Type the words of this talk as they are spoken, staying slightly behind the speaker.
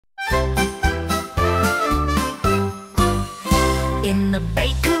In the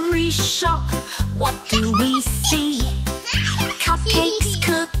bakery shop, what do we see? Cupcakes,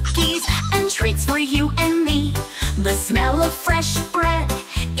 cookies, and treats for you and me. The smell of fresh bread,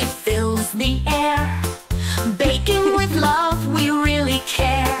 it fills the air. Baking with love, we really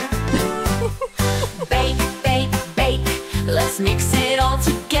care. Bake, bake, bake, let's mix it all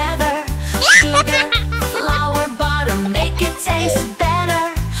together. Sugar, flour, butter, make it taste better.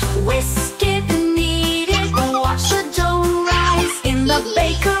 Whisk it, knead it, watch the dough rise. In the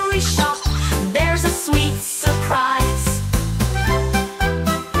bakery shop, there's a sweet surprise.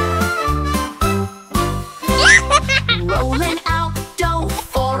 Rolling out dough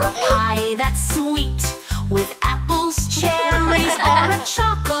for a pie that's sweet, with apples, cherries, or a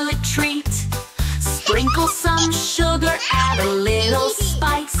chocolate treat. Sprinkle some sugar, add a little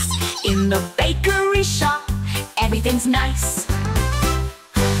spice. In the bakery shop, everything's nice.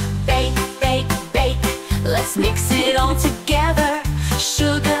 Bake, bake, bake, let's mix it all together.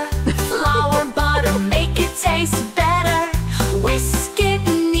 Sugar, flour, butter, make it taste better. Whisk it,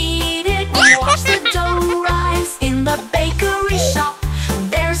 knead it, watch the dough rise. In the bakery shop,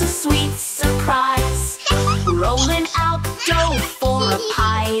 there's a sweet surprise. Rolling out dough for a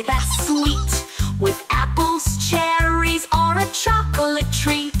pie that's sweet, with apples, cherries, or a chocolate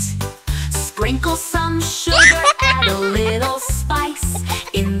treat. Sprinkle some sugar, add a little spice.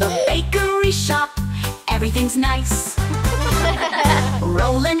 In the bakery shop, everything's nice.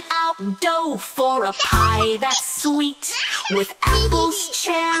 Rolling out dough for a pie that's sweet, with apples,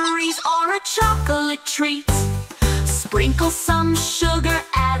 cherries, or a chocolate treat. Sprinkle some sugar,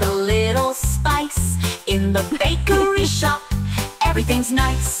 add a little spice. In the bakery shop, everything's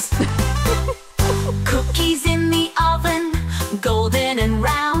nice. Cookies in the oven, golden and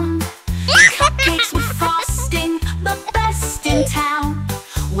round. Cupcakes with frosting, the best in town.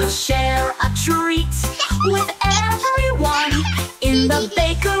 We'll share a treat with everyone. In the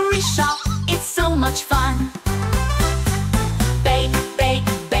bakery shop, it's so much fun. Bake, bake,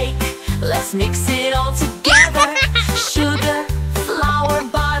 bake, let's mix it all together. Sugar, flour,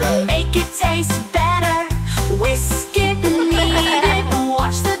 butter, make it taste better. Whisk it, knead it,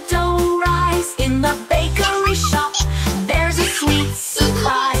 watch the dough rise. In the bakery shop, there's a sweet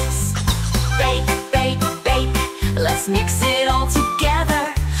surprise. Bake, bake, bake, let's mix it all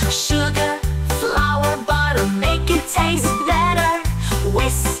together. Sugar, flour, butter, make it taste better.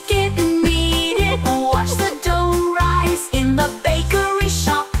 Whisk it, knead it, watch the dough rise. In the bakery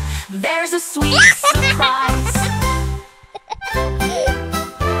shop, there's a sweet surprise.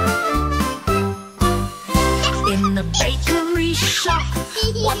 In the bakery shop,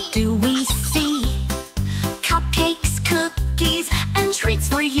 what do we see? Cupcakes, cookies, and treats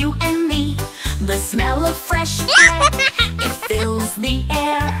for you and me. The smell of fresh bread, it fills the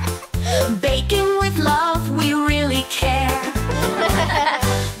air. Baking with love, we really care.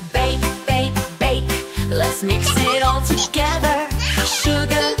 Bake, bake, bake, let's mix it all together.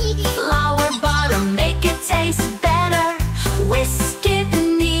 Sugar, flour, butter, make it taste better. Whisk it,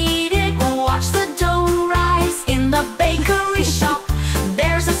 knead it, watch the dough rise. In the bakery shop,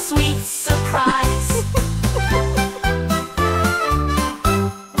 there's a sweet surprise.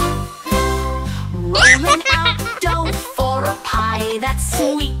 Rolling out dough for a pie that's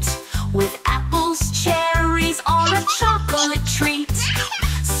sweet, with apples, cherries, or a chocolate treat.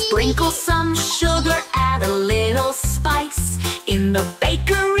 Sprinkle some sugar, add a little spice. In the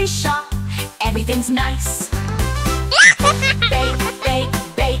bakery shop, everything's nice. Bake, bake,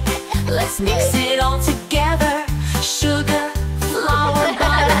 bake, let's mix it all together. Sugar, flour,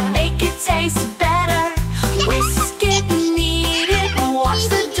 butter, make it taste better. Whisk it, knead it, watch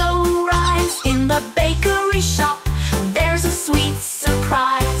the dough rise. In the bakery shop, there's a sweet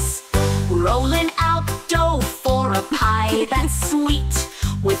surprise. Rolling out dough for a pie that's sweet,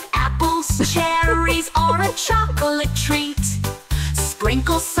 with apples, cherries, or a chocolate treat.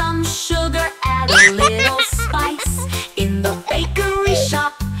 Sprinkle some sugar, add a little spice. In the bakery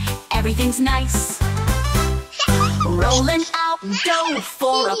shop, everything's nice. Rolling out dough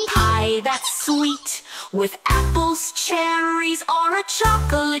for a pie that's sweet, with apples, cherries, or a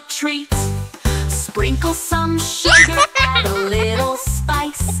chocolate treat. Sprinkle some sugar, add a little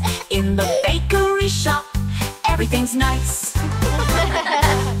spice. In the bakery shop, everything's nice.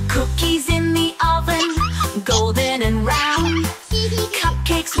 Cookies in the oven, golden and round.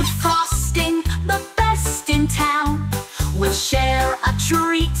 Cupcakes with frosting, the best in town. We'll share a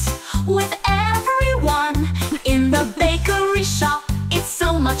treat with everyone. In the bakery shop, it's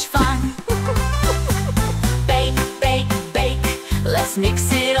so much fun. Bake, bake, bake, let's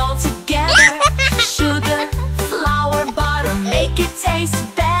mix it all together. Sugar, flour, butter, make it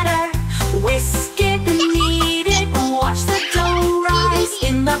taste better. Whisk it, knead it, watch the dough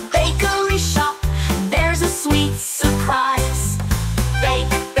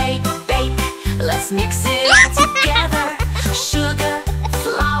mix it all together. Sugar,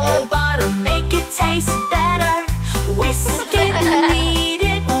 flour, butter, make it taste better. Whisk it and knead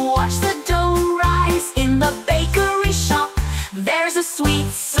it, watch the dough rise. In the bakery shop, there's a sweet